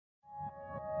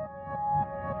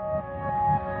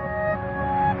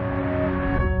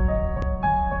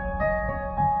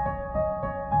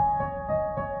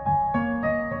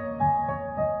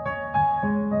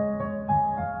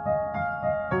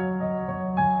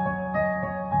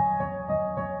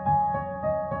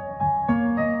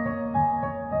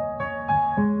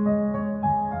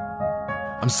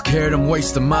scared I'm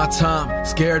wasting my time,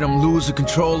 scared I'm losing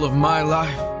control of my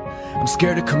life. I'm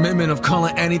scared of commitment, of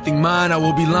calling anything mine. I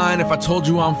will be lying if I told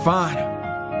you I'm fine.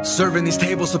 Serving these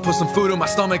tables to put some food in my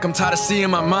stomach. I'm tired of seeing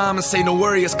my mom and say no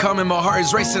worry, it's coming. My heart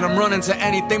is racing, I'm running to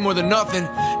anything more than nothing.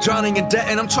 Drowning in debt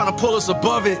and I'm trying to pull us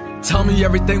above it. Tell me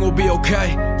everything will be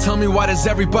okay. Tell me why does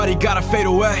everybody gotta fade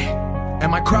away?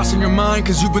 Am I crossing your mind?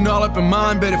 Cause you've been all up in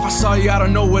mine. But if I saw you, I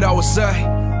don't know what I would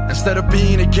say. Instead of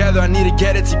being together, I need to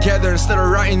get it together. Instead of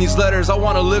writing these letters, I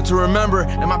wanna live to remember.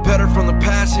 Am I better from the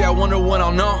past? Yeah, I wonder when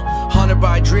I'll know. Haunted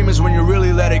by a dream is when you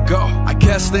really let it go. I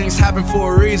guess things happen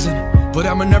for a reason, but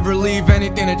I'ma never leave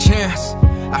anything to chance.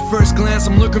 At first glance,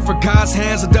 I'm looking for God's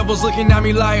hands. The devil's looking at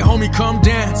me like, homie, come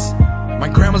dance. My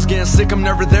grandma's getting sick, I'm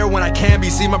never there when I can be.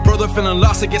 See my brother feeling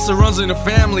lost, I guess it runs in the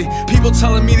family. People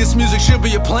telling me this music should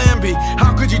be a plan B.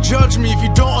 How could you judge me if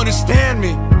you don't understand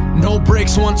me? No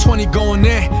breaks, 120 going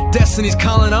in. Destiny's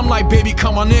calling, I'm like, baby,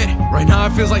 come on in. Right now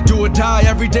it feels like do or die.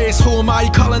 Every day is who am I?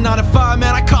 You call it 9 to 5,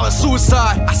 man, I call it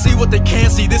suicide. I see what they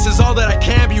can't see, this is all that I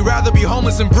can be. Rather be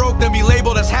homeless and broke than be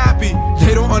labeled as happy.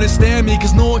 They don't understand me,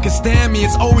 cause no one can stand me.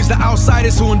 It's always the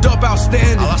outsiders who end up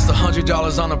outstanding. I lost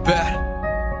 $100 on a bet.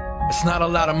 It's not a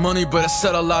lot of money, but it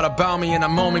said a lot about me. In that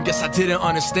moment, guess I didn't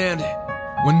understand it.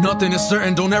 When nothing is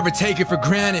certain, don't ever take it for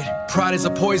granted. Pride is a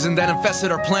poison that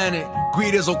infested our planet.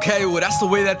 Greed is okay, well that's the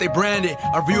way that they brand it.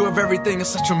 Our view of everything is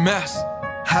such a mess.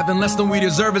 Having less than we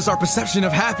deserve is our perception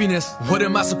of happiness. What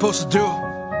am I supposed to do?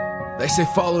 They say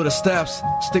follow the steps,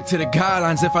 stick to the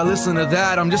guidelines. If I listen to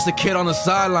that, I'm just a kid on the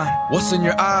sideline. What's in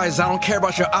your eyes? I don't care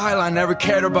about your eyeline. Never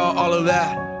cared about all of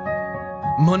that.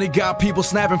 Money got people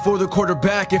snapping for the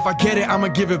quarterback. If I get it, I'ma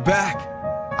give it back.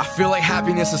 I feel like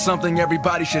happiness is something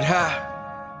everybody should have.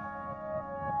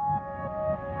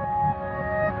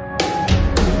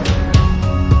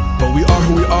 We are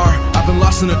who we are, I've been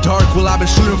lost in the dark. Well, I've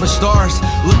been shooting for stars,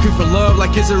 looking for love,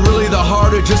 like is it really that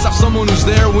hard to just have someone who's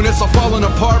there when it's all falling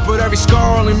apart? But every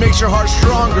scar only makes your heart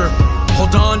stronger.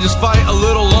 Hold on, just fight a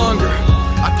little longer.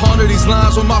 I ponder these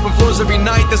lines when mopping floors every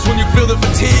night. That's when you feel the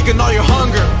fatigue and all your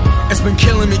hunger. It's been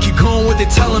killing me, keep going with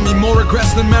it, telling me more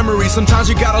regrets than memories.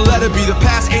 Sometimes you gotta let it be, the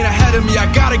past ain't ahead of me,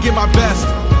 I gotta give my best.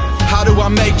 How do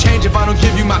I make change if I don't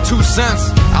give you my 2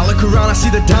 cents? I look around, I see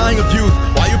the dying of youth.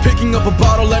 While you picking up a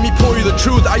bottle, let me pour you the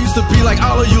truth. I used to be like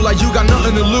all of you, like you got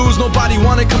nothing to lose. Nobody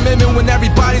wanted commitment when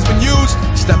everybody's been used.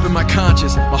 Step in my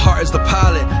conscience, my heart is the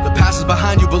pilot. The past is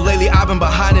behind you, but lately I've been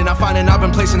behind it. I'm finding I've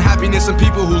been placing happiness in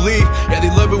people who leave. Yeah,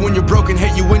 they love it when you're broken,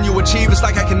 hate you when you achieve. It's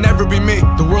like I can never be me.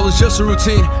 The world is just a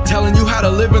routine, telling you how to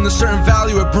live in the certain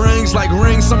value it brings. Like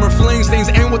rings, summer flings, things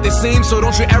ain't what they seem. So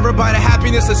don't you ever buy the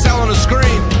happiness that's sell on the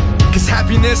screen. Cause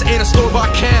happiness ain't a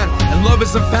store-bought can, and love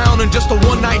isn't found in just a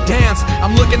one-night dance.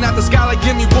 I'm looking at the sky like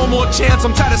give me one more chance.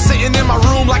 I'm tired of sitting in my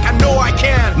room like I know I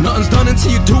can. Nothing's done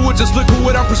until you do it, just look at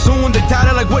what I'm pursuing. They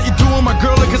doubted like what you doing, my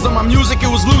girl, cause of my music. It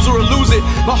was lose or lose it,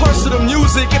 my heart's to the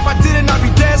music. If I didn't, I'd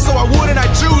be dead, so I wouldn't,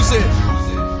 I'd choose it.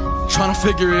 Trying to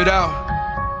figure it out,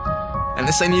 and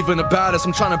this ain't even about us.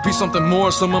 I'm trying to be something more,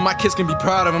 someone my kids can be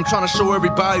proud of. I'm trying to show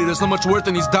everybody there's no much worth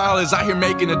in these dollars. Out here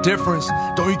making a difference,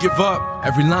 don't you give up.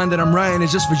 Every line that I'm writing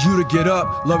is just for you to get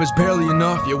up. Love is barely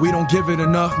enough, yeah, we don't give it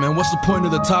enough. Man, what's the point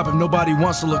of the top if nobody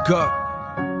wants to look up?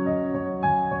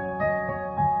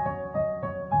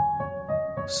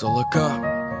 So look up,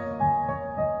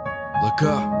 look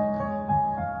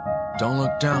up, don't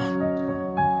look down.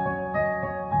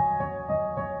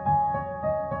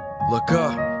 Look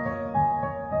up,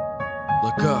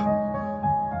 look up,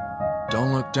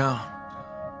 don't look down.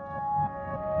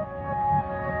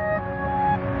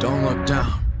 Don't look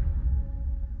down.